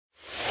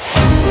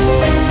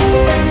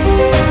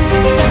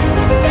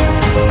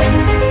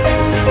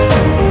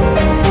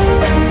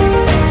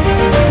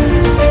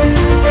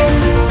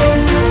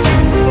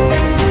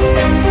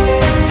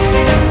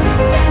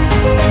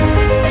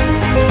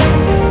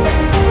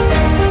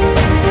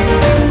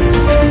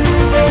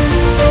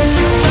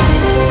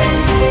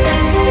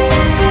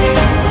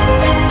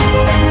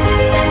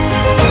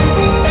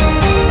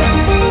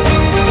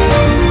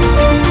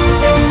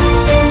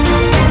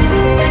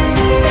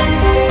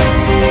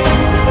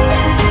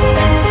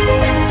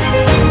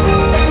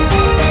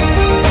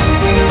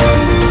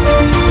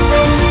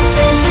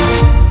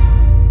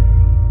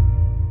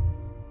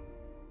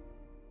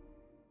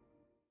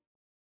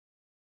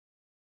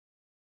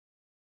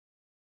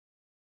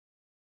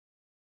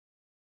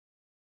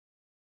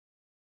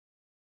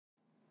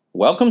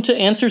Welcome to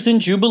Answers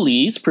in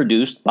Jubilees,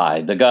 produced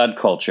by The God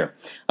Culture.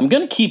 I'm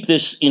going to keep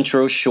this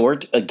intro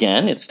short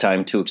again. It's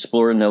time to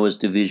explore Noah's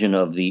division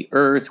of the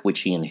earth,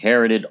 which he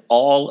inherited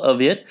all of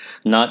it,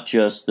 not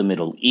just the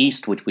Middle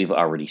East, which we've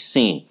already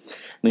seen.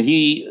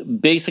 He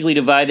basically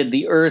divided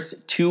the earth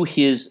to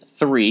his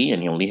three,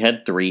 and he only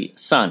had 3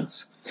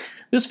 sons.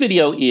 This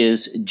video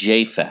is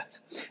Japheth,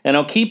 and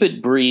I'll keep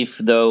it brief,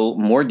 though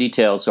more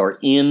details are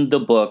in the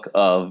book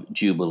of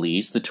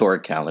Jubilees, the Torah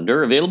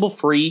calendar, available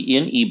free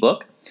in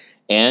ebook,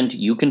 and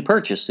you can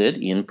purchase it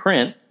in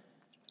print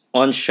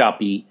on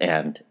Shopee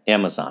and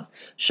Amazon.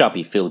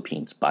 Shopee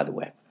Philippines, by the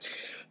way.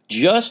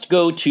 Just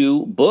go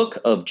to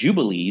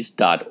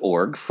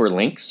bookofjubilees.org for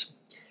links.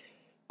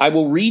 I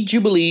will read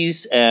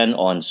Jubilees and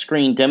on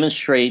screen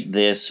demonstrate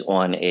this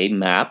on a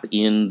map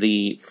in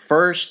the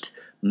first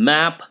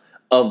map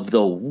of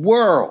the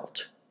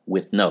world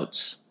with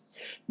notes.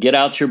 Get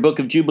out your Book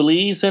of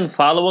Jubilees and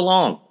follow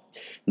along.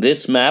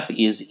 This map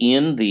is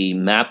in the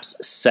Maps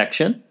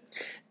section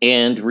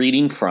and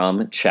reading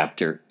from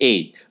Chapter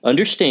 8.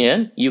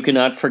 Understand, you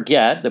cannot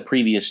forget the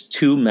previous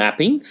 2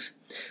 mappings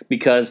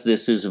because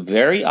this is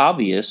very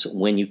obvious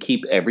when you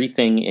keep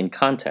everything in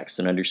context.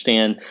 And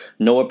understand,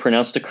 Noah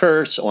pronounced a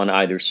curse on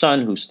either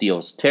son who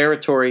steals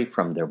territory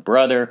from their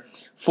brother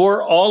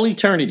for all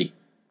eternity.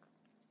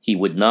 He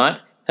would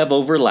not have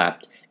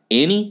overlapped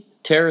any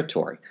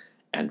territory,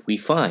 and we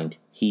find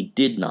he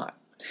did not.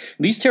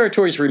 These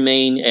territories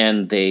remain,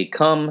 and they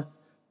come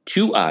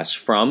to us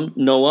from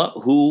Noah,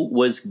 who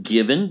was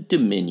given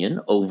dominion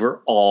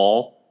over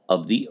all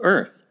of the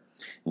earth.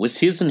 It was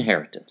his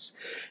inheritance.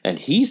 And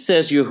he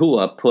says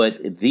Yahuwah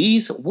put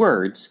these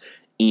words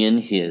in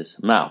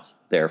his mouth.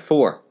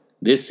 Therefore,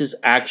 this is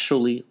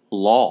actually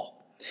law.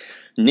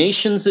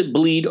 Nations that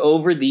bleed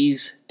over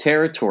these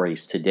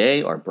territories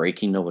today are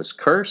breaking Noah's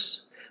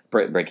curse,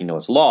 breaking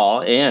Noah's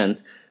law,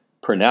 and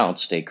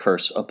pronounced a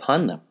curse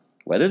upon them.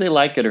 Whether they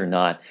like it or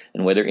not,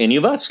 and whether any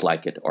of us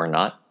like it or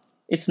not,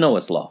 it's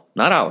Noah's law,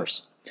 not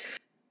ours.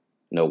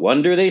 No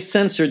wonder they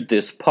censored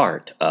this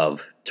part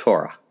of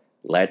Torah.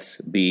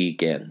 Let's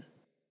begin.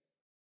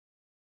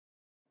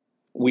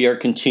 We are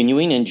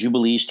continuing in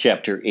Jubilees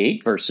chapter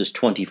 8, verses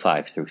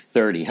 25 through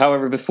 30.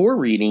 However, before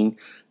reading,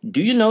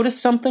 do you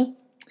notice something?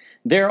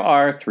 There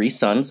are 3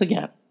 sons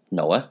again.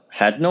 Noah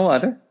had no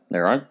other.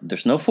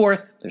 There's no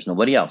fourth. There's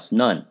nobody else.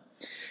 None.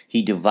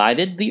 He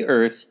divided the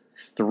earth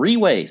 3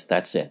 ways.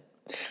 That's it.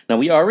 Now,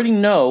 we already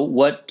know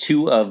what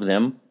 2 of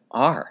them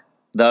are.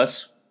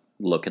 Thus,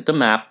 look at the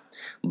map.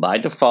 By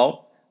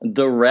default,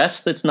 the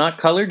rest that's not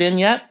colored in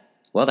yet,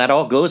 well, that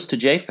all goes to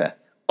Japheth.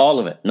 All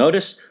of it.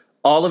 Notice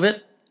all of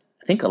it.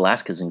 I think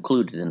Alaska's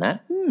included in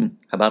that. How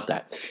about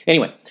that?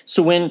 Anyway,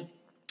 so when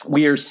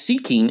we are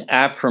seeking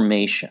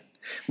affirmation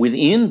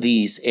within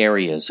these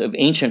areas of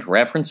ancient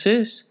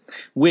references,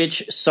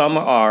 which some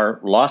are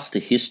lost to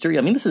history.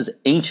 I mean, this is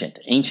ancient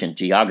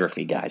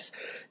geography, guys.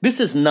 This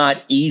is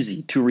not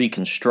easy to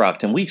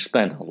reconstruct, and we've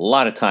spent a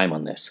lot of time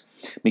on this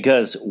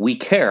because we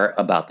care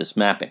about this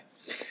mapping.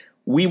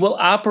 We will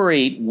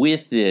operate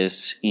with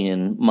this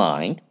in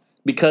mind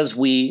because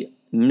we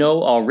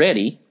know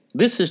already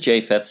this is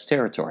Japheth's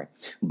territory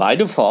by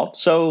default,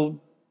 so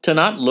to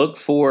not look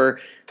for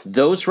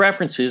those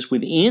references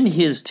within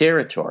his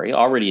territory,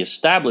 already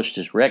established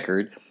his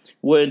record,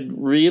 would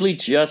really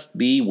just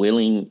be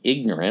willing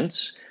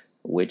ignorance,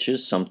 which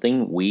is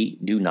something we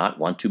do not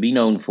want to be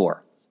known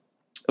for.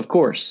 Of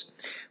course,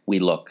 we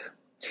look.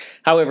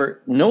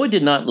 However, Noah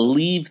did not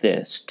leave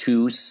this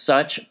to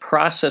such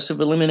process of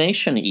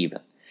elimination even,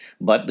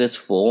 but this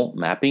full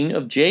mapping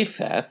of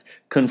Japheth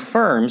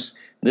confirms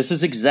this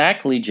is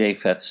exactly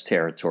Japheth's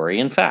territory.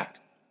 In fact,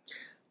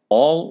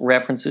 all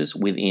references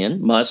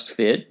within must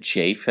fit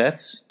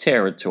Japheth's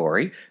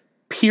territory,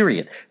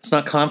 period. It's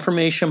not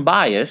confirmation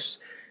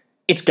bias.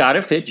 It's got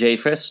to fit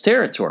Japheth's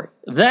territory.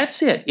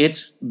 That's it.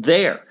 It's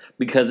there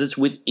because it's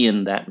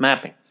within that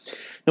mapping.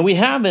 Now, we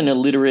have an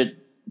illiterate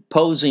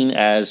posing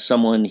as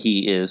someone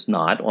he is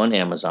not on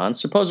Amazon,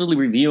 supposedly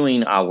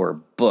reviewing our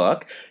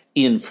book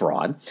in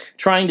fraud,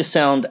 trying to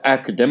sound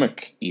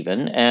academic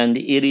even, and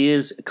it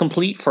is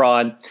complete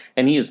fraud,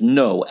 and he is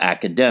no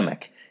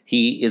academic.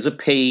 He is a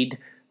paid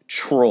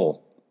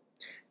troll,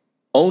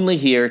 only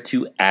here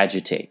to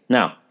agitate.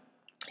 Now,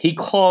 he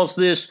calls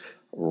this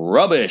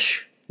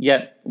rubbish,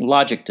 yet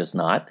logic does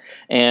not,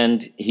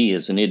 and he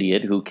is an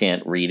idiot who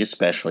can't read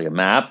especially a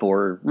map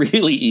or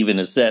really even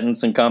a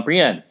sentence and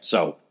comprehend.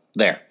 So,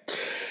 there.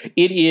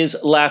 It is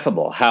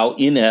laughable how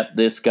inept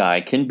this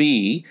guy can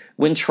be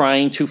when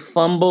trying to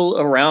fumble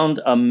around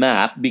a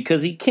map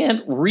because he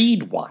can't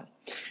read one.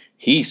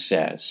 He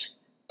says,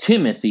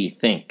 Timothy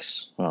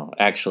thinks. Well,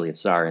 actually,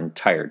 it's our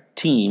entire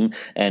team,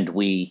 and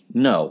we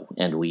know,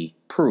 and we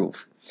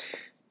prove.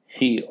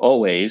 He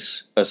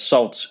always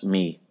assaults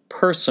me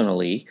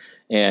personally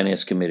and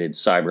has committed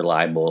cyber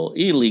libel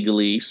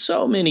illegally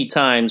so many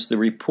times. The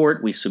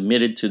report we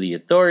submitted to the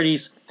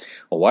authorities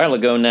a while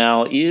ago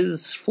now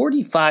is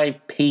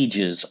 45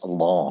 pages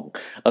long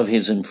of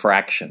his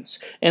infractions,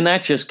 and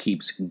that just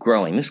keeps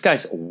growing. This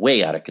guy's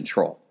way out of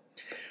control.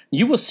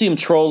 You will see him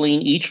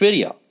trolling each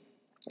video,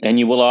 and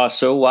you will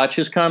also watch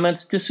his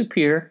comments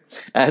disappear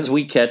as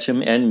we catch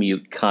him and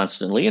mute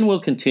constantly, and we'll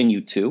continue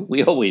to.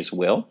 We always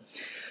will.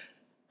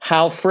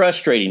 How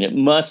frustrating it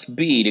must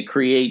be to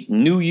create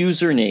new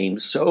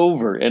usernames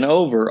over and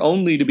over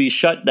only to be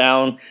shut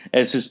down,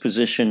 as his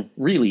position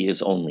really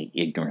is only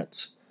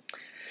ignorance.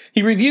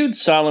 He reviewed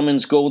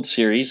Solomon's Gold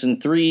series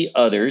and 3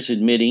 others,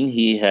 admitting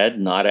he had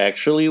not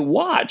actually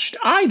watched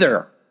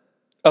either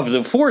of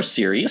the 4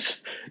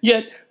 series,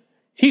 yet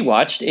he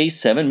watched a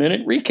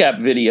 7-minute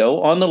recap video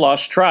on the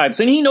Lost Tribes,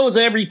 and he knows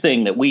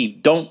everything that we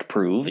don't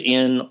prove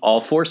in all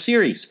 4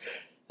 series.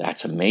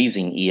 That's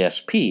amazing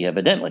ESP,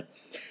 evidently.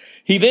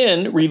 He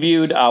then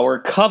reviewed our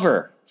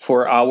cover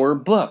for our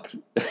book,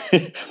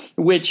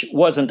 which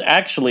wasn't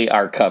actually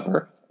our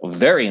cover,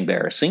 very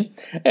embarrassing,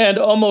 and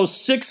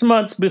almost 6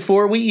 months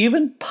before we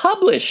even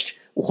published.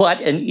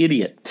 What an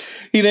idiot.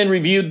 He then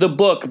reviewed the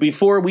book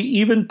before we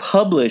even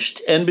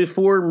published and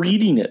before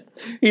reading it.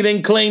 He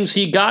then claims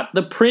he got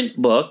the print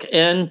book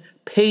and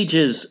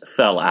pages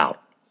fell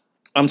out.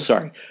 I'm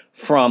sorry,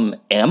 from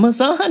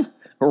Amazon?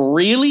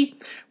 Really?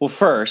 Well,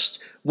 first,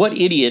 what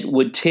idiot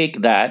would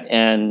take that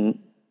and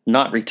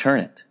not return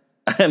it?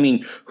 I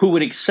mean, who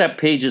would accept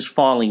pages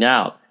falling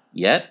out?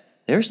 Yet,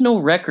 there's no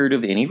record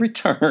of any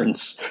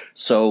returns,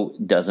 so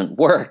it doesn't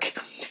work.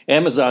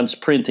 Amazon's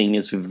printing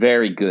is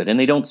very good, and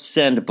they don't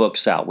send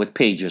books out with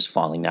pages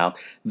falling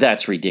out.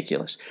 That's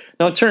ridiculous.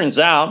 Now, it turns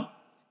out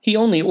he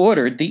only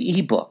ordered the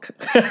ebook.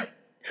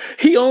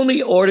 He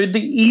only ordered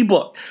the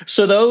ebook.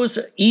 So those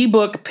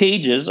ebook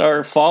pages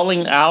are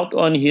falling out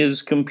on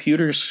his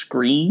computer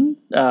screen?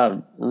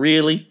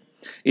 Really?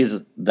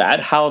 Is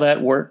that how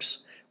that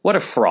works? What a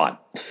fraud.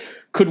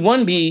 Could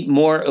one be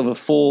more of a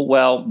fool?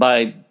 Well,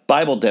 by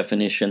Bible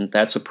definition,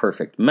 that's a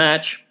perfect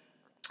match.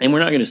 And we're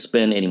not going to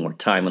spend any more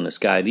time on this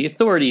guy. The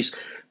authorities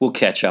will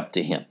catch up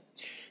to him.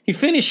 He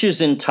finishes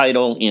in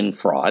title in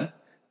fraud.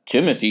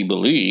 Timothy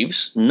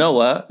believes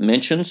Noah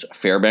mentions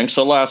Fairbanks,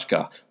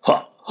 Alaska.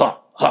 Ha,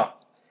 ha, ha.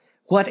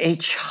 What a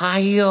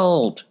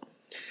child.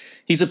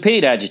 He's a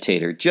paid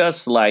agitator,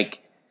 just like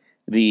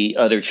the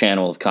other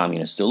channel of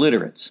communist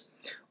illiterates.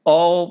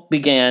 All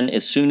began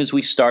as soon as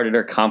we started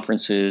our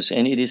conferences,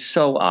 and it is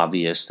so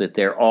obvious that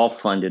they're all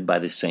funded by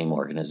the same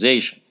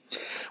organization.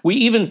 We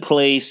even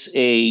place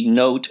a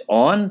note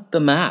on the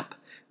map.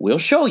 We'll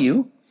show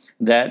you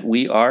that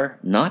we are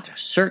not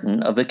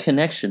certain of a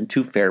connection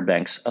to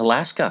Fairbanks,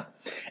 Alaska.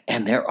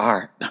 And there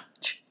are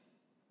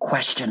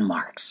question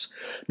marks.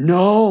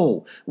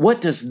 No! What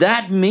does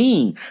that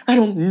mean? I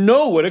don't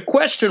know what a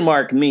question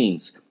mark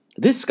means.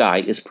 This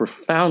guy is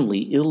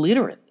profoundly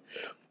illiterate.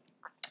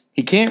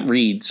 He can't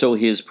read, so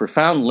his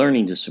profound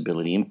learning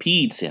disability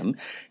impedes him,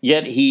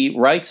 yet he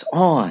writes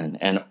on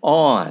and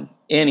on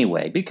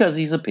anyway, because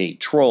he's a paid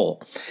troll.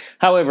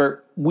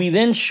 However, we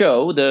then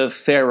show the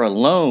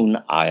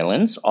Farallone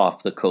Islands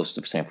off the coast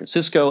of San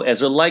Francisco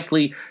as a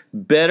likely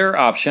better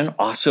option,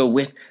 also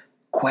with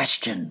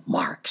question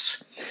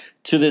marks,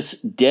 to this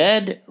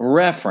dead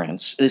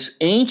reference, this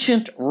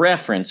ancient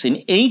reference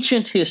in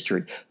ancient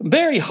history,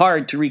 very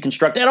hard to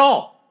reconstruct at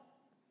all.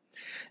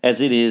 As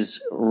it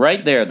is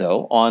right there,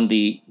 though, on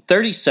the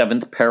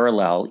 37th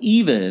parallel,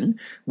 even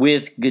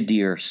with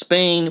Gadir,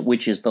 Spain,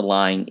 which is the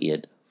line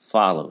it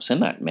follows.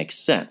 And that makes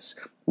sense.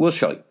 We'll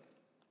show you.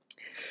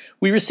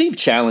 We receive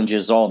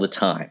challenges all the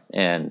time,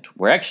 and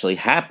we're actually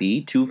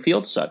happy to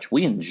field such.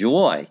 We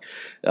enjoy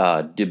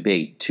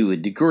debate to a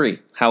degree.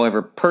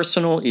 However,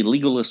 personal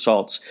illegal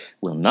assaults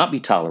will not be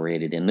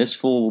tolerated, and this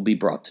fool will be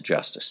brought to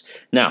justice.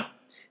 Now,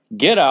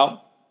 get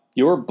out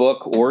your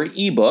book or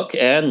ebook,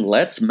 and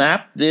let's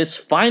map this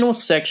final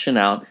section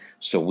out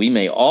so we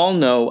may all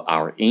know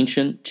our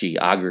ancient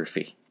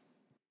geography.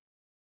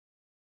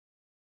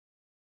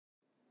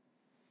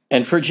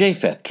 And for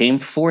Japheth came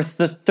forth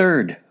the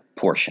 3rd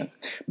portion,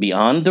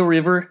 beyond the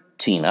river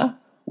Tina,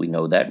 we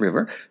know that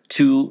river,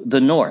 to the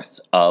north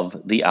of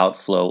the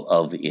outflow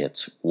of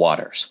its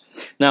waters.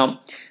 Now,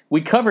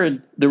 we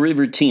covered the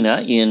river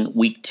Tina in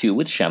week 2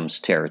 with Shem's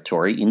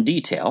territory in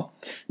detail.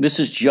 This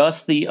is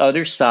just the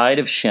other side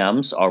of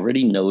Shem's,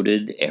 already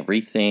noted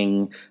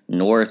everything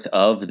north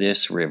of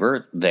this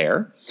river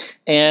there,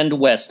 and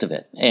west of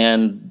it,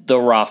 and the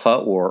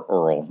Rapha or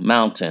Ural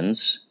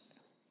Mountains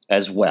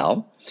as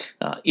well.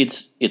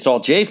 It's all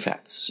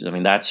Japheth's. I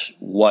mean, that's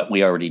what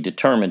we already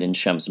determined in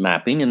Shem's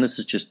mapping, and this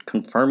is just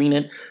confirming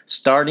it,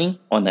 starting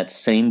on that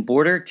same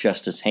border,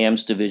 just as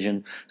Ham's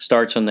division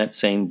starts on that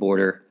same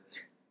border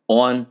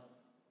on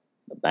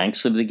the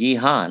banks of the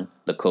Gihon,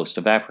 the coast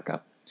of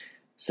Africa.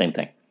 Same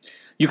thing.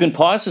 You can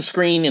pause the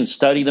screen and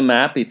study the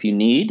map if you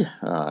need,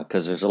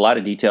 because there's a lot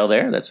of detail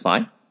there. That's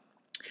fine.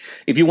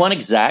 If you want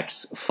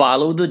exacts,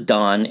 follow the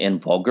Don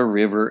and Volga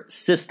River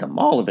system,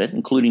 all of it,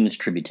 including its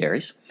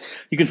tributaries.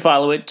 You can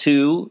follow it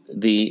to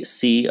the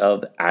Sea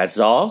of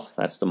Azov.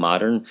 That's the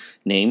modern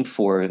name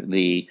for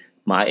the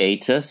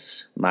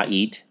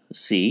Ma'it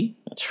Sea.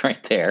 That's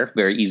right there.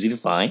 Very easy to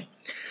find.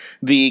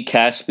 The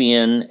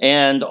Caspian,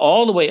 and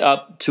all the way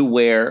up to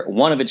where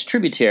one of its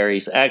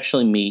tributaries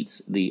actually meets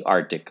the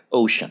Arctic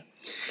Ocean.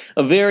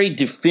 A very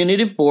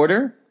definitive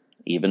border.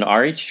 Even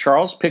R.H.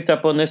 Charles picked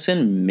up on this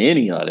and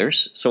many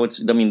others. So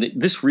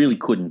this really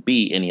couldn't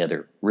be any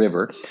other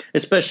river,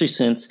 especially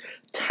since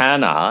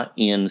Tana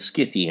in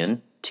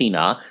Scythian,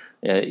 Tina,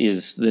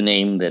 is the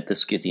name that the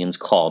Scythians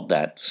called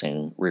that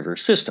same river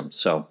system.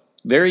 So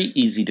very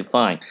easy to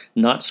find,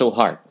 not so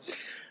hard.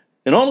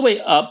 And all the way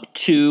up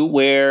to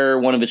where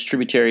one of its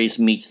tributaries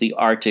meets the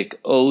Arctic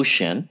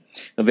Ocean,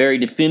 a very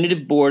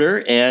definitive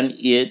border, and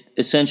it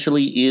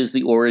essentially is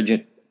the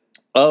origin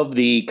of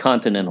the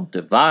continental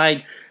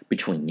divide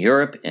between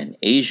Europe and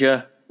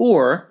Asia,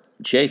 or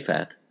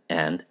Japheth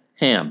and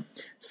Ham,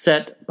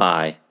 set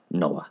by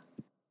Noah.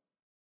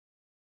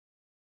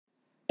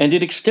 And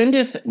it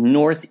extendeth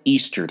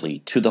northeasterly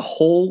to the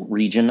whole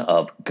region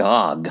of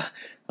Gog.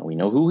 Now we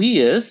know who he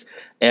is,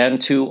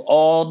 and to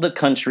all the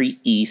country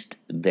east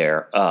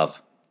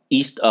thereof.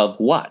 East of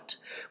what?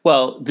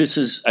 Well, this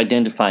is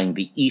identifying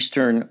the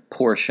eastern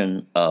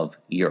portion of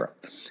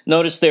Europe.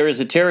 Notice there is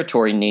a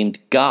territory named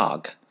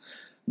Gog,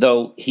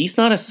 though he's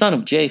not a son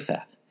of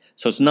Japheth.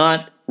 So it's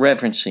not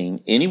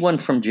referencing anyone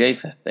from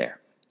Japheth there.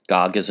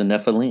 Gog is a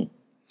Nephilim.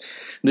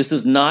 This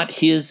is not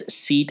his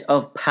seat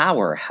of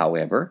power,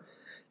 however,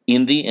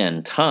 in the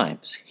end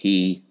times.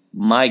 He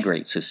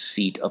migrates. His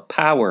seat of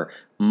power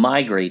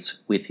migrates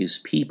with his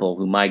people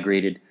who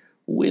migrated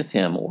with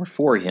him or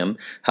for him,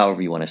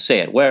 however you want to say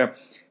it. Where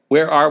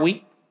are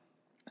we?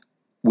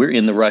 We're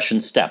in the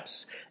Russian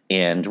steppes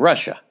and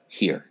Russia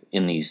here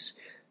in these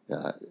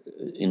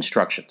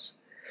instructions.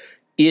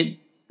 It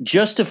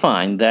just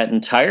defined that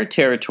entire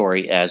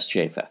territory as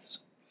Japheth's.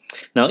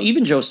 Now,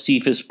 even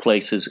Josephus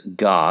places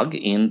Gog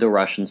in the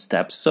Russian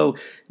steppes, so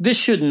this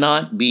should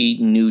not be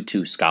new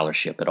to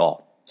scholarship at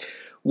all.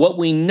 What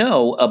we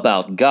know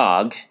about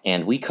Gog,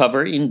 and we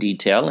cover in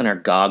detail in our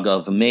Gog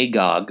of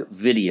Magog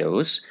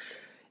videos,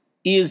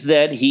 is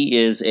that he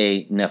is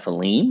a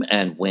Nephilim,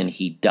 and when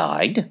he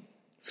died,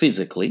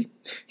 physically,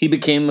 he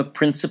became a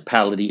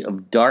principality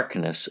of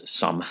darkness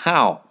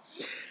somehow.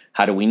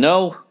 How do we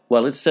know?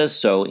 Well, it says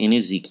so in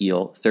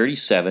Ezekiel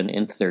 37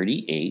 and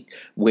 38,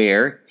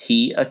 where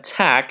he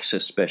attacks,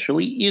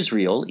 especially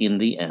Israel, in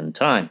the end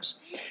times.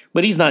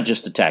 But he's not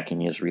just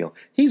attacking Israel,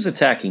 he's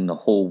attacking the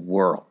whole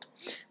world.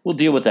 We'll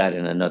deal with that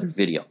in another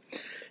video.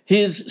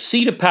 His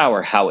seat of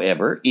power,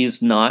 however,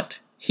 is not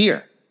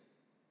here.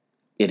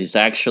 It is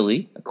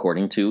actually,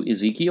 according to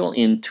Ezekiel,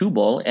 in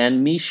Tubal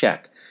and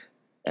Meshach.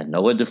 And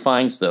Noah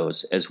defines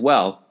those as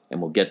well,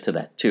 and we'll get to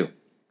that too.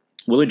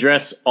 We'll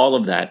address all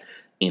of that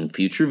in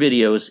future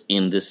videos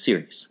in this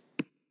series.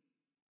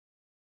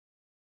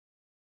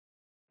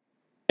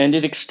 And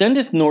it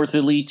extendeth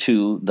northerly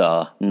to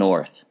the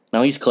north.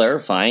 Now he's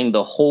clarifying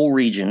the whole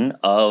region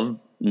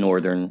of the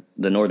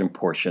northern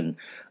portion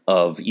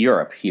of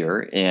Europe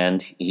here,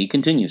 and he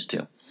continues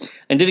to.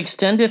 And it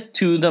extendeth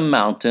to the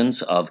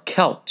mountains of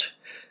Kelt,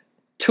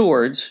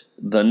 towards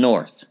the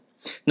north.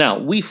 Now,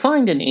 we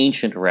find an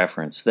ancient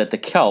reference that the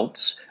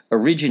Celts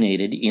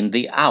originated in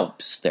the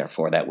Alps,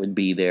 therefore that would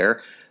be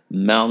their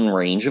mountain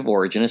range of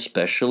origin,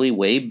 especially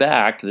way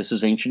back, this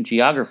is ancient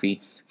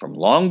geography, from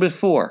long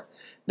before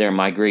their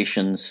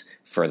migrations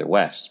further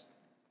west.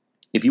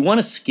 If you want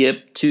to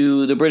skip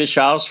to the British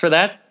Isles for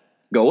that,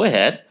 go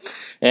ahead.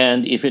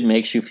 And if it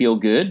makes you feel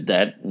good,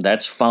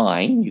 that's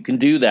fine. You can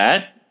do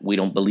that. We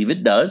don't believe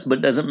it does, but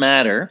it doesn't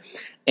matter.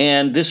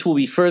 And this will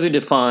be further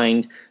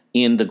defined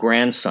in the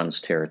grandson's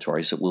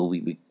territories that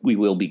we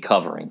will be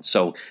covering.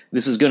 So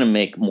this is going to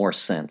make more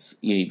sense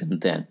even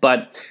then.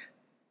 But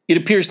it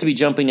appears to be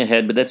jumping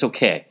ahead, but that's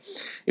okay.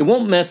 It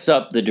won't mess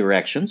up the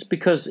directions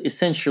because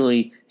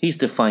essentially he's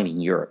defining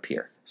Europe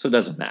here, so it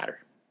doesn't matter.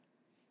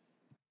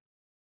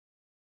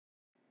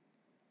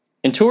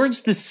 And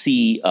towards the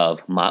Sea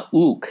of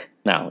Ma'uk.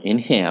 Now, in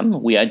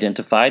Ham, we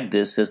identified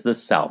this as the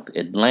South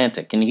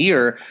Atlantic. And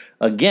here,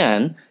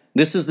 again,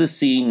 this is the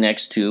sea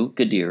next to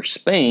Gadir,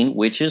 Spain,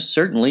 which is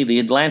certainly the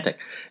Atlantic,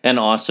 and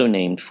also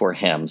named for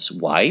Ham's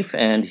wife,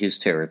 and his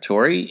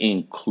territory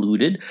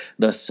included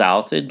the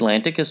South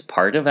Atlantic as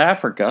part of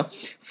Africa,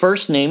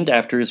 first named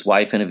after his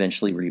wife and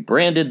eventually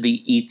rebranded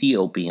the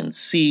Ethiopian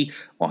Sea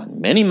on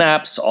many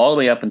maps all the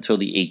way up until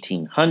the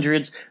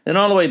 1800s, and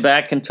all the way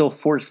back until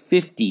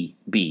 450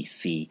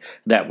 BC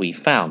that we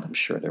found. I'm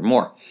sure there are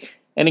more.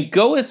 And it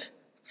goeth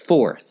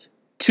forth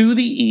to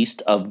the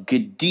east of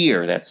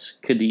Gadir, that's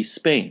Cadiz,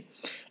 Spain,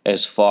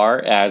 as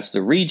far as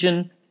the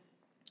region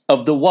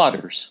of the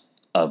waters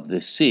of the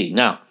sea.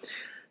 Now,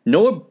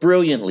 Noah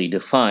brilliantly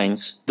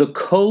defines the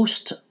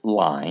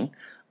coastline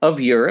of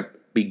Europe,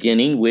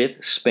 beginning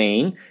with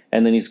Spain,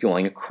 and then he's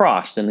going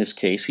across. In this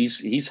case,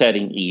 he's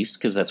heading east,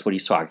 because that's what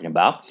he's talking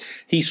about.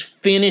 He's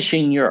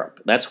finishing Europe.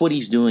 That's what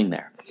he's doing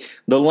there.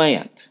 The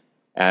land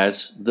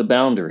as the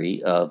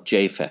boundary of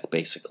Japheth,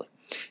 basically.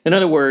 In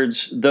other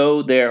words,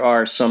 though there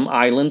are some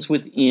islands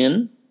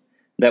within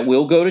that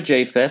will go to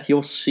Japheth,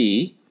 you'll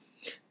see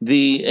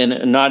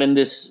and not in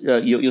this,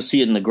 you'll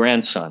see it in the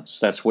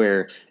grandsons. That's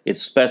where it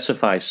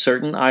specifies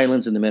certain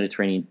islands in the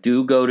Mediterranean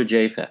do go to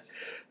Japheth.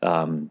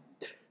 The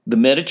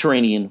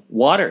Mediterranean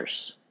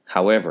waters,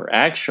 however,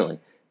 actually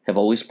have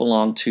always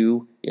belonged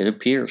to, it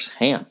appears,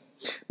 Ham,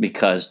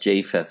 because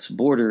Japheth's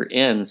border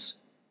ends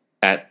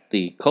at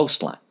the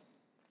coastline.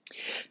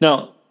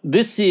 Now,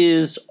 this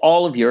is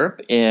all of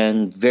Europe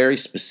and very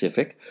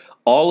specific.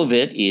 All of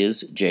it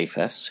is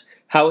Japheth's.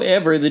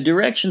 However, the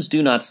directions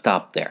do not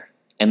stop there.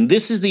 And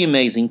this is the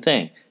amazing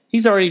thing.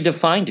 He's already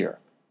defined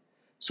Europe.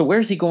 So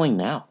where's he going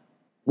now?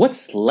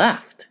 What's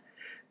left?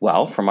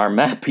 Well, from our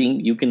mapping,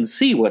 you can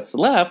see what's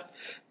left.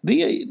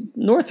 The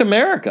North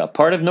America,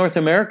 part of North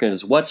America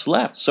is what's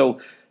left. So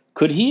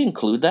could he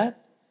include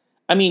that?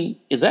 I mean,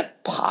 is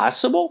that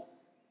possible?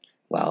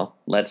 Well,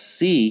 let's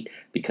see,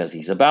 because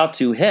he's about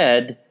to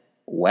head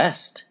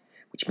west,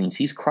 which means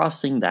he's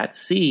crossing that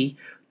sea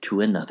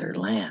to another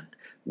land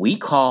we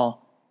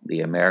call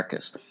the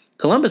Americas.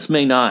 Columbus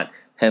may not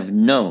have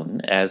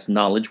known as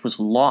knowledge was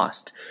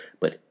lost,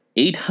 but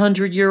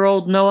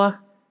 800-year-old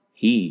Noah,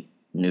 he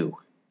knew.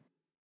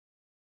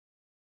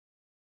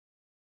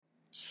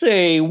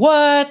 Say,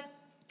 what?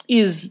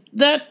 Is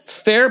that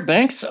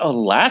Fairbanks,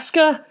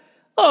 Alaska?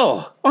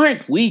 Oh,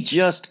 aren't we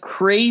just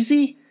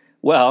crazy?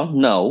 Well,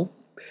 no,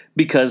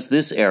 because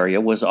this area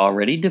was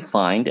already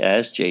defined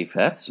as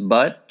Japheth's,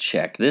 but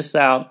check this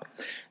out,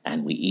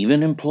 and we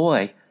even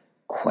employ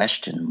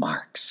question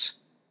marks.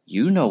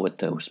 You know what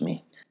those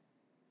mean.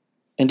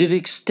 And it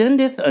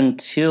extendeth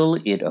until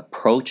it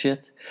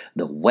approacheth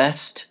the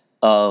west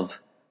of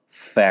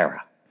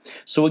Farah.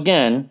 So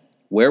again,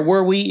 where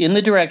were we in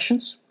the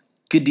directions?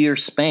 Gadir,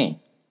 Spain,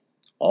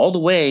 all the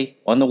way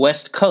on the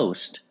west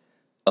coast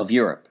of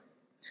Europe.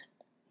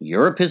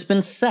 Europe has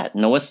been set.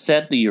 Noah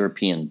set the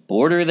European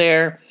border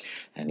there,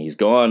 and he's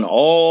gone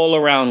all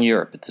around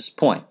Europe at this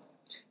point.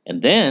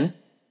 And then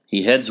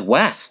he heads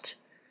west.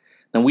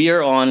 Now we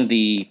are on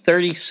the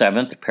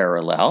 37th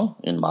parallel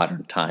in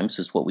modern times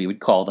is what we would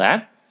call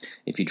that.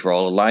 If you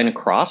draw a line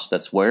across,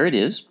 that's where it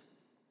is.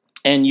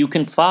 And you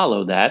can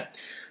follow that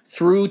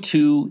through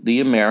to the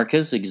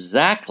Americas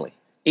exactly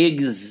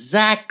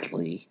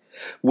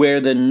where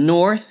the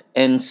north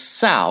and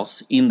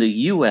south in the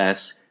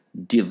U.S.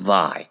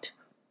 divide.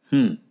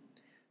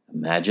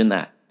 Imagine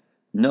that.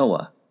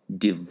 Noah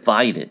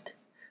divided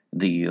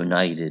the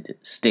United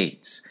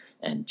States,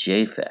 and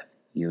Japheth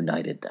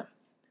united them.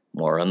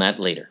 More on that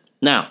later.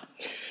 Now,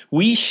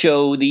 we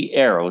show the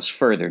arrows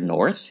further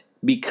north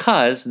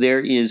because there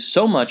is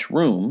so much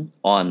room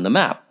on the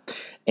map,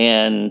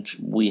 and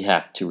we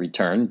have to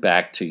return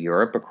back to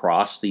Europe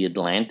across the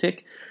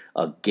Atlantic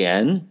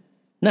again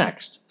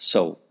next.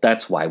 So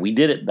that's why we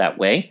did it that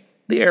way.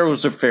 The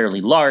arrows are fairly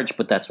large,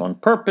 but that's on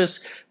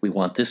purpose. We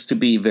want this to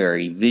be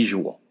very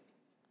visual.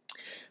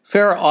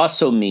 Farah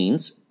also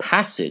means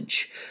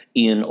passage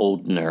in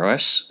Old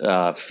Norse,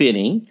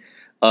 fitting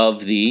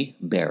of the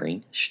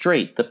Bering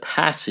Strait, the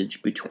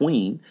passage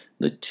between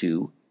the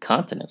two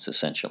continents,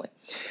 essentially.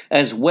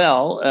 As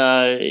well,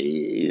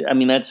 I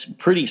mean, that's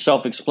pretty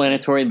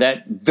self-explanatory.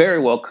 That very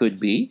well could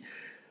be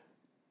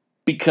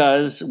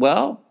because,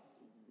 well,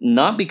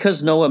 not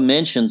because Noah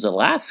mentions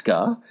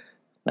Alaska.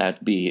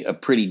 That'd be a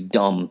pretty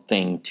dumb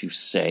thing to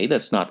say.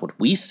 That's not what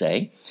we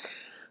say.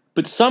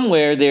 But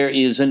somewhere there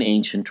is an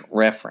ancient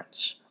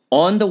reference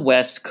on the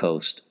west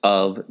coast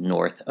of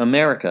North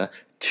America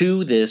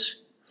to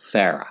this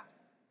Farah.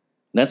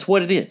 That's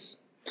what it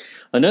is.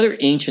 Another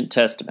ancient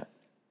testament,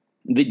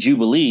 the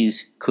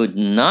Jubilees, could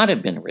not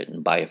have been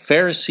written by a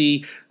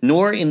Pharisee,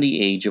 nor in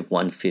the age of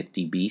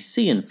 150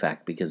 BC, in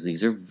fact, because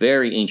these are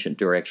very ancient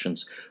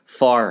directions,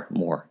 far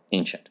more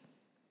ancient.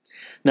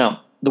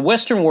 Now, the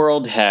Western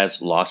world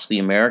has lost the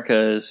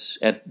Americas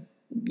at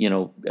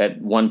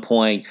one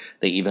point.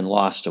 They even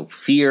lost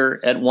Ophir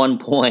at one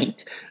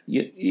point.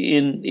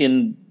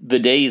 In the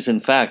days,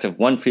 in fact, of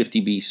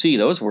 150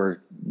 BC,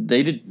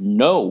 they didn't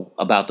know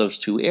about those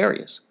two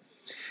areas.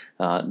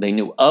 They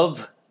knew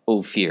of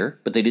Ophir,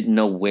 but they didn't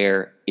know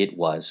where it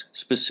was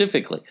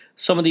specifically.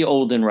 Some of the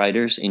olden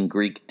writers in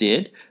Greek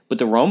did, but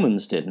the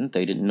Romans didn't.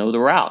 They didn't know the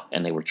route,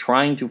 and they were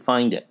trying to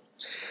find it.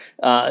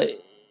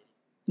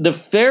 The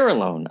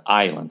Farallone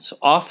Islands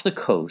off the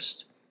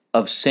coast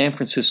of San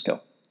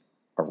Francisco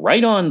are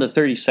right on the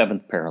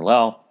 37th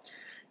parallel,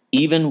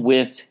 even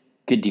with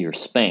Gadir,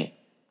 Spain.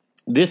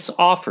 This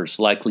offers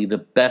likely the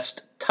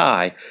best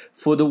tie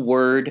for the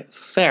word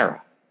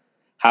Farah.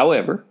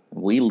 However,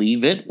 we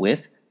leave it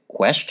with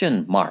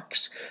question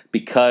marks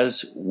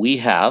because we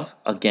have,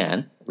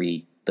 again,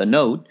 read the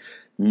note,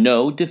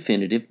 no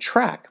definitive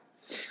track.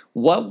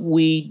 What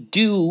we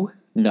do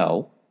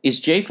know is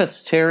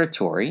Japheth's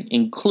territory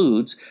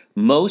includes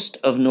most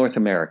of North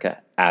America,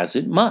 as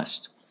it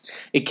must.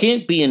 It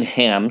can't be in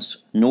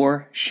Ham's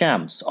nor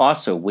Shem's.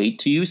 Also, wait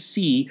till you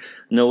see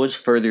Noah's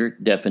further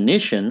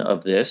definition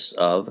of this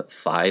of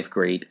 5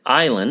 great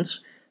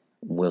islands.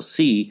 We'll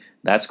see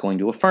that's going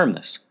to affirm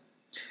this.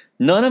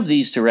 None of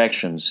these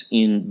directions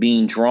in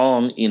being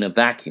drawn in a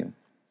vacuum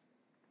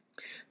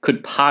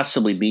could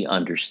possibly be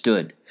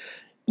understood.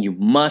 You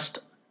must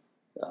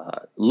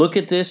look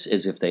at this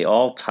as if they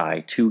all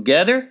tie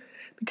together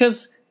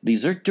because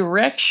these are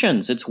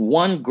directions. It's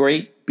one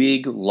great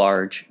big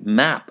large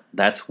map.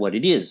 That's what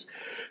it is.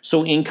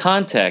 So in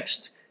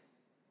context,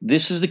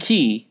 This is the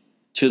key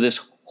to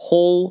this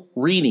whole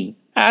reading,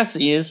 as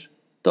is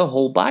the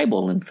whole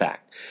Bible, in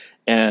fact.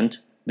 And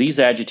these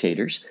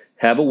agitators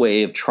have a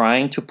way of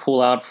trying to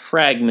pull out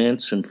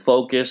fragments and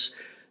focus,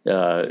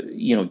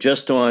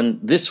 just on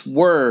this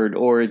word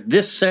or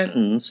this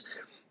sentence,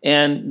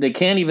 and they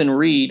can't even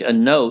read a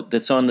note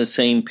that's on the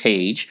same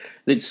page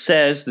that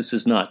says this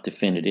is not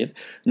definitive,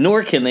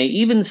 nor can they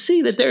even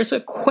see that there's a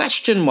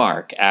question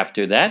mark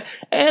after that,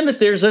 and that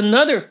there's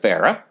another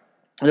Pharaoh,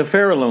 the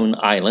Farallon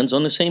Islands,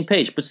 on the same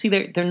page. But see,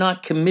 they're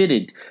not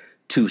committed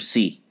to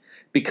see,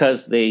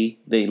 because they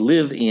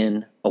live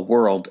in a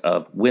world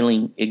of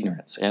willing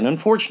ignorance. And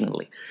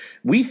unfortunately,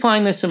 we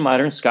find this in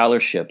modern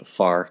scholarship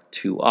far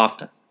too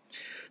often.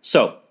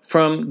 So,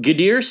 from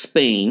Gadir,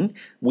 Spain,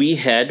 we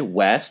head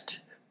west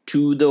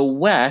to the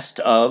west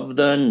of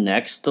the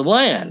next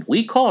land.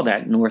 We call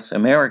that North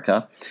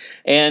America,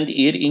 and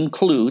it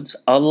includes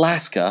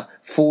Alaska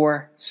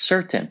for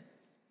certain.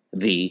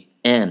 The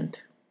end.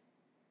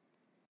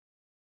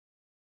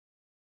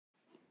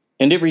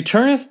 And it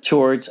returneth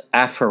towards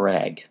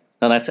Afarag.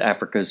 Now that's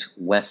Africa's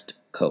west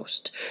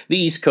coast. The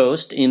east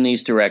coast in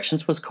these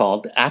directions was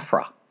called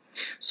Afra.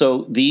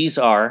 So these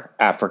are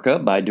Africa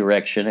by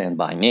direction and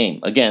by name.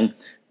 Again,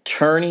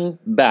 turning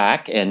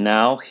back and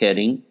now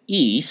heading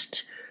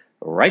east,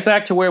 right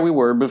back to where we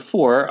were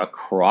before,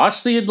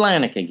 across the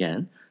Atlantic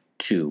again,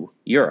 to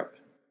Europe.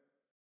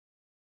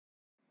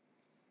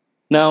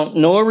 Now,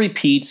 Noah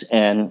repeats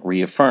and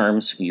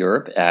reaffirms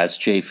Europe as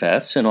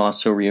Japheth's, and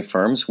also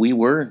reaffirms we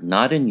were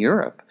not in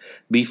Europe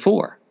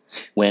before,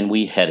 when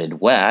we headed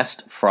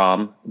west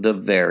from the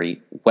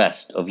very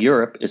west of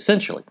Europe,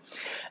 essentially.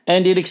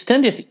 And it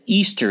extendeth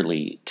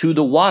easterly to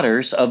the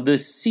waters of the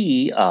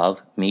Sea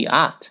of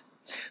Mi'at.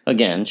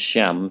 Again,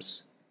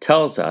 Shem's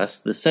tells us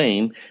the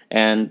same,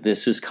 and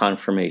this is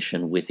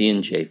confirmation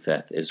within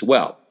Japheth as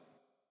well.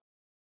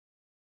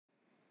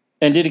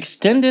 And it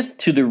extendeth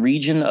to the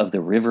region of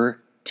the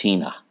river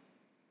Tana,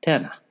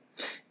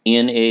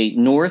 in a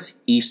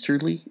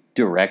northeasterly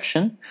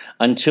direction,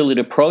 until it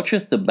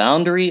approacheth the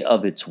boundary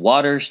of its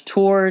waters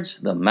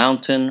towards the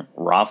mountain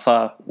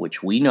Rapha,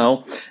 which we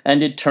know,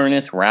 and it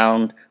turneth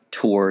round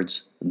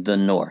towards the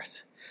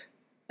north.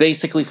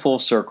 Basically, full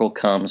circle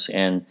comes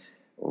and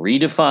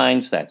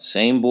redefines that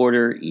same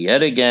border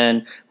yet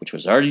again, which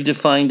was already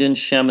defined in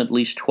Shem at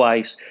least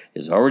twice,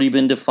 has already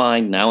been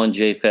defined now in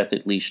Japheth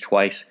at least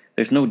twice.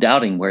 There's no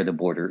doubting where the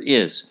border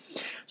is.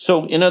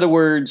 So, in other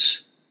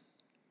words,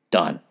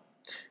 done.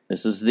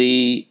 This is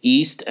the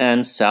east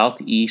and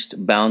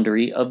southeast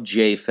boundary of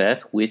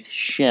Japheth with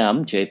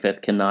Shem.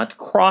 Japheth cannot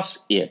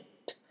cross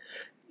it.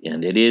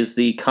 And it is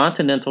the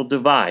continental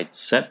divide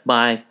set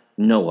by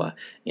Noah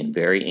in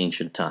very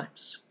ancient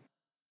times.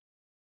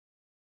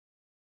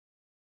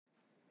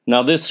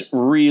 Now this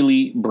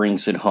really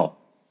brings it home.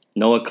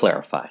 Noah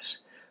clarifies.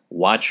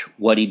 Watch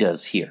what he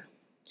does here.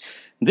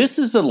 This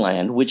is the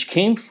land which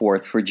came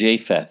forth for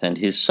Japheth and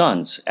his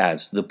sons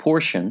as the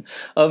portion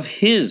of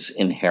his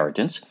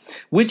inheritance,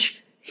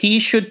 which he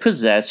should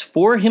possess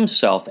for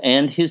himself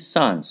and his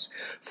sons,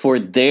 for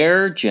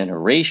their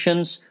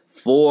generations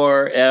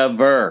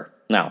forever.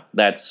 Now,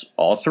 that's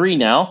all three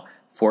now.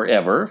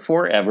 Forever,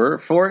 forever,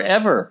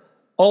 forever.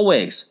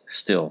 Always,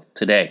 still,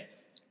 today.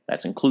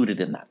 That's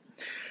included in that.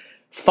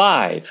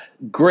 5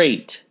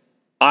 great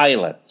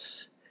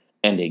islands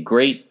and a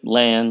great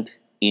land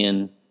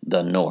in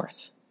the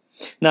north.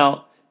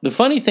 Now, the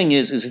funny thing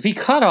is if he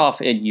cut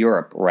off at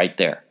Europe right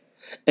there,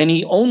 and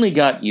he only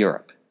got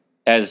Europe,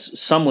 as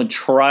some would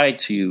try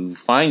to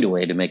find a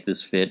way to make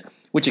this fit,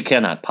 which it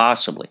cannot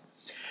possibly,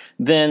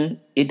 then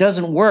it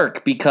doesn't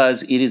work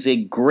because it is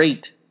a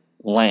great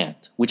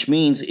land, which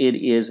means it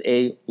is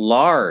a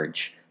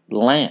large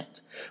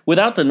land.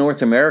 Without the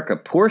North America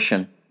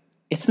portion,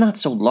 it's not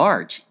so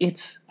large.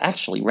 It's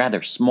actually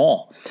rather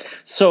small.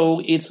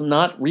 So it's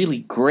not really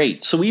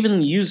great. So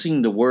even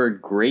using the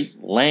word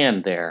great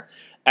land there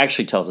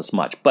actually tells us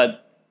much.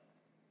 But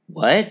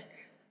what?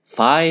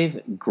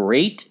 5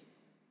 great,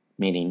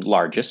 meaning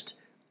largest,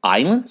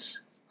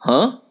 islands?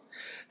 Huh?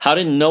 How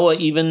did Noah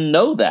even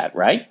know that,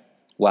 right?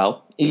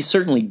 Well, he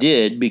certainly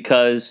did,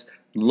 because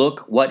look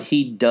what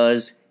he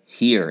does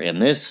here.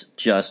 And this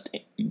just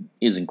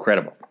is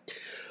incredible.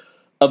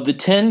 Of the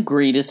 10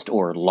 greatest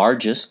or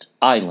largest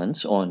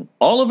islands on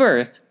all of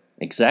Earth,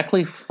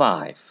 exactly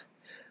 5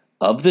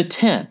 of the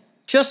 10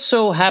 just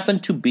so happen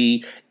to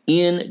be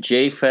in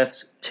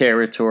Japheth's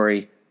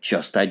territory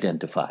just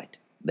identified.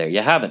 There you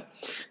have it.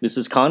 This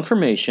is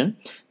confirmation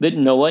that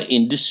Noah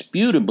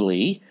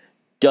indisputably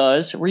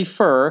does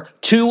refer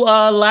to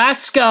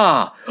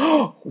Alaska.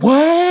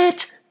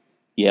 What?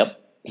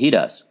 Yep, he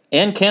does.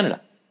 And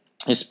Canada,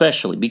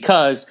 especially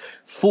because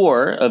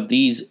 4 of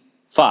these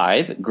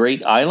 5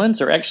 great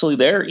islands are actually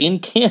there in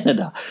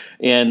Canada.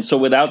 And so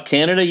without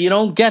Canada, you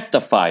don't get the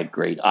 5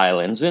 great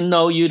islands. And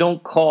no, you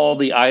don't call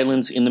the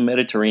islands in the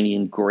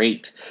Mediterranean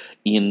great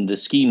in the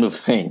scheme of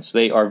things.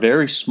 They are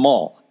very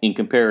small in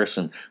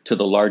comparison to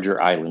the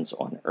larger islands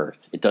on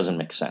Earth. It doesn't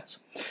make sense.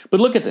 But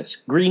look at this.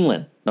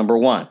 Greenland, number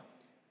 1.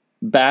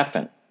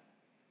 Baffin,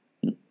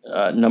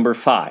 number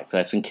 5,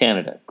 that's in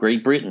Canada.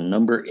 Great Britain,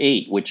 number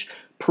 8, which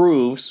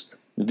proves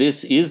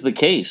this is the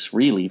case,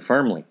 really,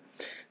 firmly.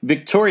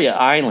 Victoria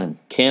Island,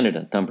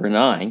 Canada, number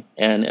 9,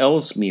 and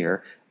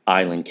Ellesmere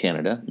Island,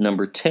 Canada,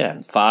 number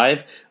 10.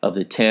 5 of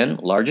the 10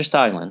 largest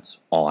islands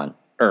on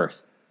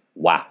Earth.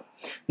 Wow.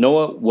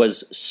 Noah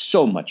was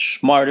so much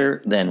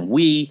smarter than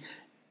we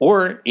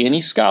or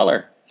any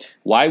scholar.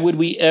 Why would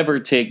we ever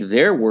take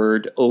their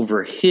word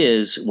over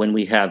his when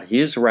we have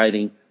his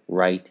writing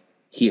right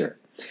here?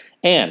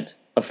 And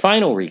a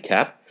final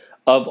recap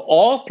of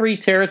all 3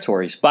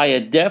 territories by a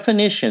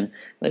definition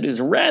that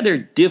is rather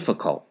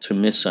difficult to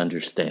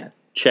misunderstand.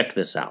 Check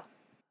this out.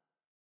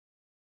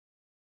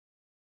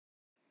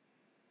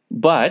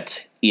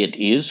 But it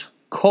is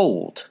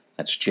cold.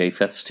 That's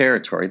Japheth's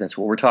territory. That's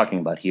what we're talking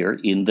about here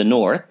in the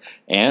north,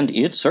 and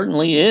it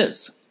certainly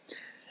is.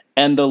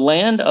 And the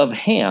land of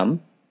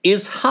Ham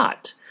is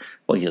hot.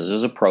 Well, his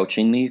is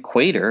approaching the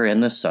equator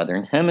in the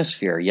southern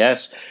hemisphere.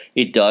 Yes,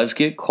 it does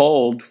get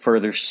cold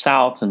further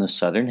south in the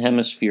southern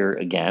hemisphere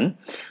again,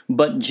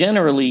 but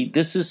generally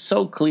this is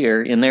so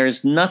clear, and there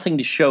is nothing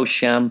to show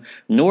Shem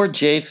nor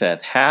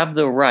Japheth have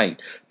the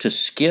right to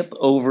skip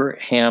over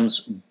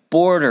Ham's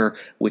border,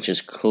 which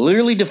is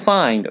clearly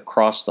defined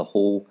across the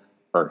whole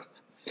earth.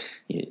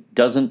 It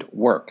doesn't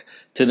work.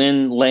 To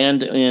then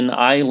land in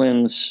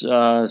islands,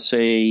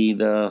 say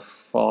the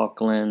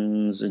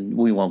Falklands, and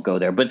we won't go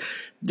there, but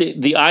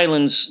the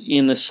islands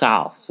in the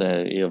south,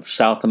 of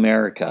South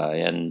America,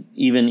 and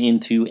even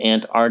into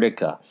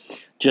Antarctica,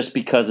 just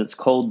because it's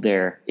cold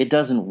there, it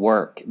doesn't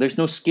work. There's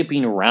no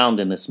skipping around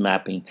in this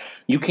mapping.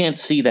 You can't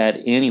see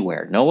that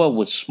anywhere. Noah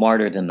was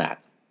smarter than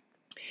that.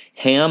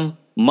 Ham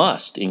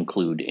must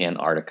include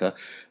Antarctica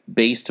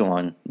based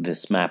on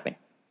this mapping.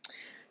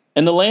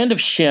 And the land of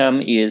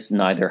Shem is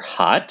neither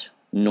hot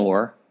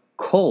nor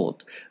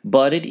cold,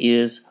 but it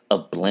is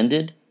of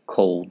blended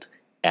cold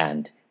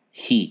and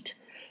heat.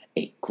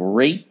 A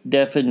great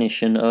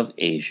definition of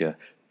Asia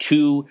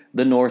to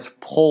the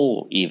North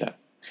Pole even.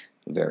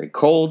 Very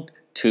cold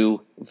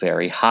to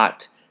very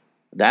hot.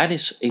 That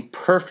is a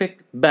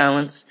perfect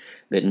balance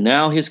that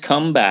now has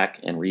come back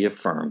and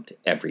reaffirmed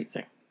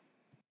everything.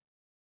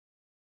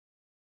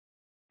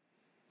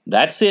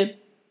 That's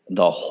it.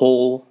 The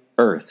whole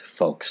earth,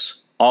 folks.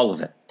 All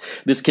of it.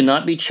 This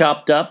cannot be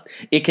chopped up.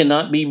 It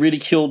cannot be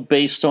ridiculed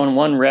based on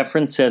one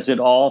reference, as it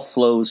all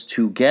flows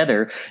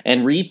together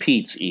and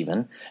repeats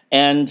even.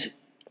 And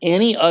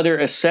any other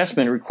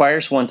assessment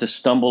requires one to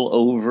stumble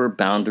over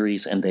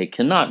boundaries, and they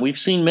cannot. We've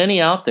seen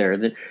many out there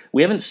that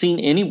we haven't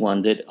seen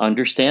anyone that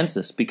understands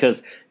this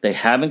because they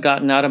haven't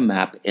gotten out a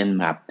map and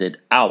mapped it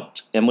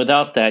out. And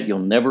without that, you'll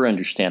never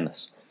understand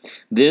this.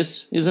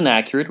 This is an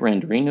accurate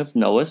rendering of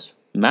Noah's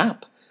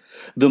map,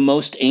 the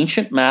most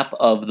ancient map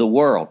of the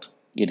world.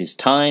 It is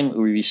time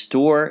we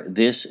restore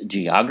this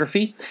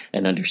geography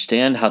and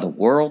understand how the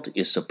world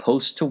is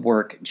supposed to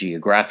work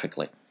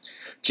geographically.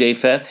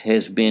 Japheth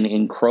has been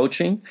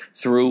encroaching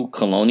through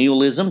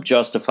colonialism,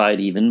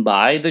 justified even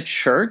by the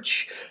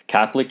church,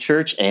 Catholic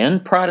Church,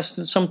 and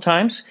Protestants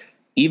sometimes,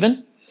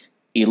 even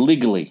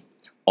illegally,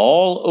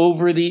 all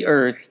over the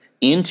earth,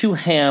 into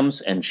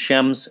Ham's and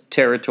Shem's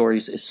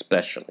territories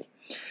especially.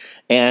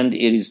 And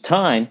it is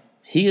time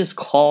he is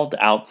called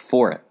out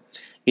for it.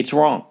 It's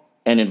wrong.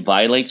 And it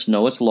violates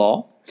Noah's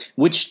law,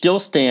 which still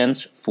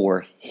stands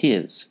for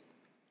his.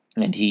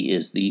 And he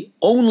is the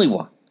only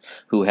one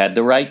who had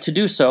the right to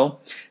do so,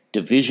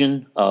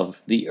 division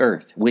of the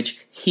earth,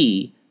 which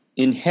he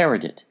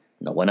inherited,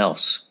 no one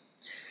else.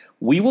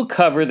 We will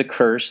cover the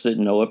curse that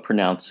Noah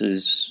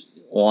pronounces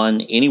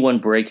on anyone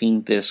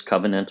breaking this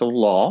covenantal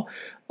law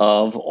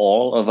of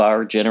all of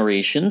our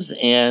generations,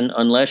 and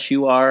unless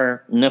you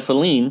are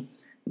Nephilim,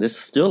 this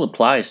still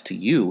applies to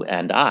you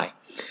and I.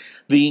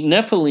 The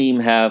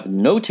Nephilim have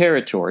no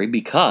territory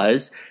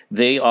because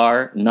they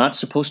are not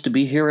supposed to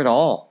be here at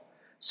all.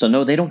 So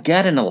no, they don't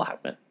get an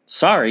allotment.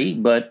 Sorry,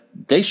 but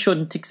they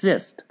shouldn't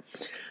exist.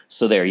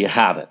 So there you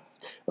have it.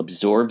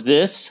 Absorb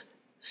this,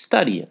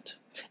 study it,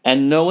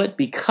 and know it,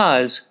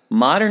 because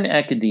modern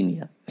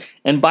academia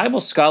and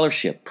Bible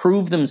scholarship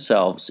prove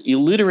themselves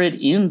illiterate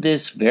in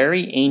this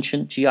very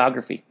ancient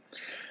geography.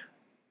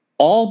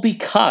 All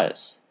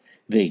because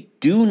they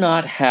do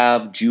not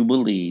have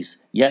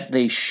Jubilees, yet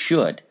they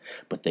should,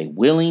 but they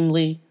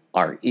willingly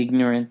are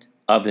ignorant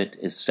of it,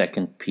 as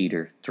 2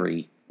 Peter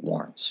 3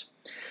 warns.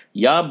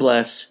 Yah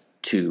bless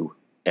to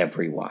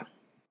everyone.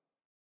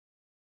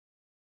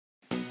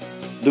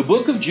 The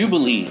Book of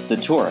Jubilees, the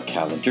Torah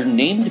calendar,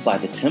 named by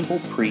the temple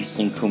priests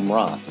in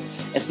Qumran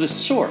as the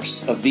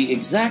source of the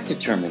exact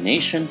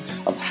determination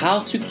of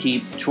how to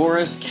keep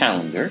Torah's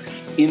calendar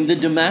in the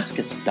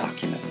Damascus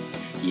document.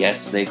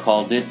 Yes, they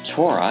called it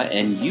Torah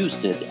and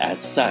used it as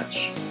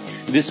such.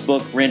 This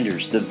book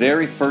renders the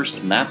very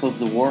first map of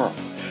the world,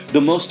 the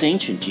most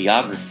ancient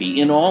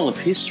geography in all of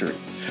history.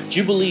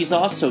 Jubilees,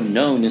 also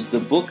known as the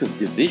Book of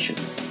Division,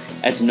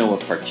 as Noah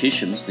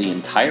partitions the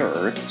entire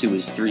earth to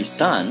his 3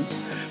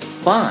 sons,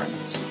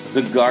 finds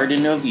the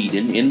Garden of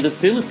Eden in the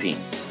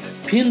Philippines,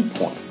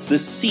 pinpoints the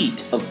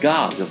seat of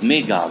Gog, of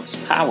Magog's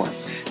power,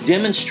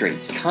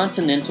 demonstrates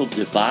continental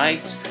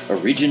divides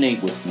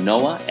originate with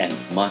Noah, and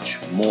much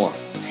more.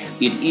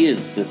 It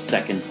is the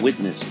second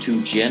witness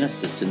to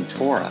Genesis in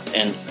Torah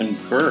and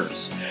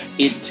concurs.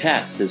 It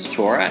tests as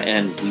Torah,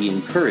 and we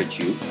encourage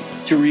you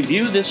to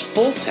review this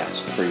full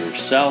test for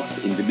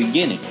yourself in the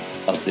beginning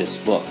of this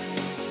book.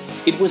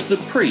 It was the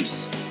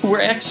priests who were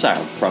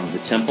exiled from the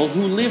temple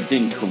who lived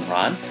in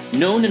Qumran,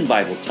 known in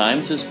Bible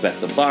times as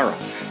Bethabara,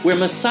 where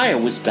Messiah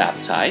was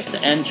baptized,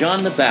 and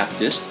John the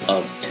Baptist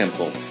of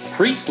temple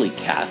priestly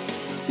caste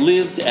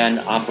lived and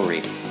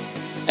operated.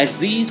 As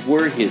these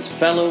were his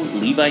fellow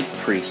Levite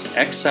priests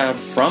exiled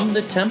from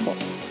the temple,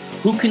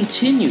 who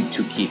continued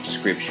to keep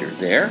Scripture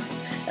there,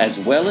 as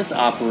well as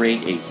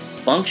operate a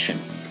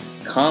functioning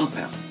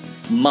compound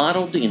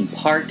modeled in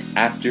part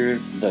after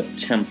the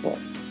temple.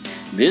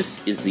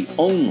 This is the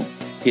only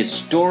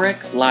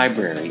historic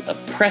library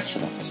of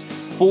precedents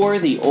for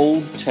the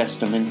Old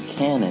Testament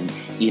canon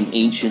in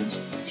ancient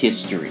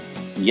history,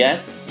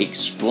 yet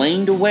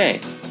explained away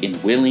in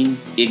willing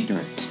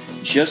ignorance,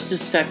 just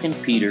as 2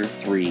 Peter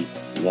 3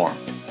 warned.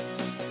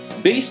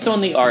 Based on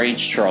the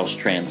R.H. Charles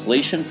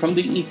translation from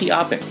the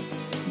Ethiopic,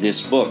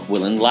 this book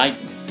will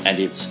enlighten, and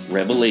its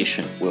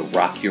revelation will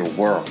rock your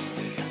world.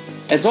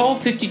 As all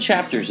 50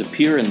 chapters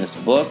appear in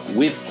this book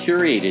with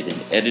curated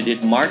and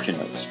edited margin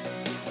notes,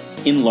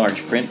 in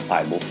large print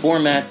Bible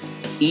format,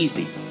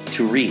 easy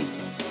to read.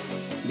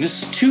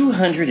 This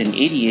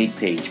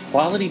 288-page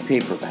quality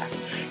paperback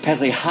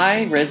has a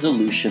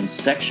high-resolution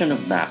section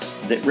of maps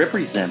that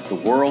represent the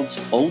world's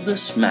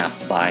oldest map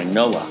by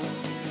Noah.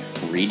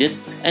 Read it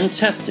and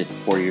test it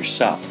for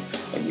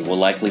yourself, and you will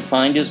likely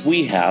find, as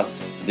we have,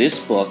 this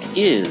book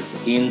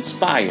is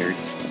inspired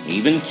and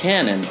even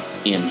canon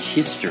in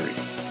history.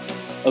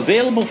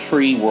 Available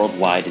free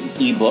worldwide in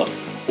ebook,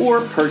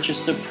 or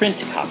purchase a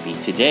print copy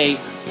today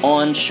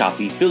on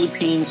Shopee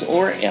Philippines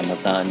or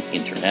Amazon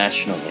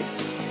internationally.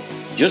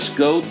 Just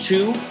go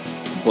to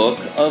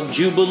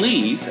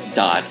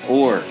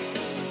bookofjubilees.org,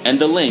 and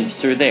the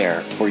links are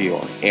there for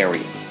your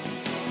area.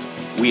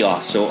 We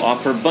also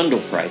offer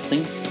bundle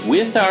pricing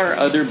with our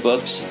other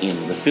books in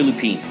the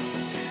Philippines.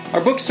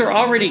 Our books are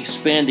already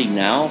expanding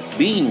now,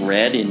 being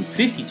read in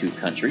 52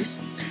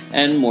 countries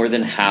and more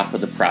than half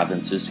of the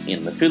provinces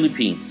in the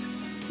Philippines.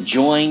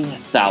 Join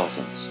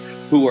thousands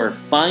who are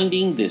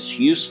finding this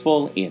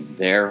useful in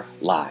their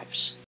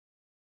lives.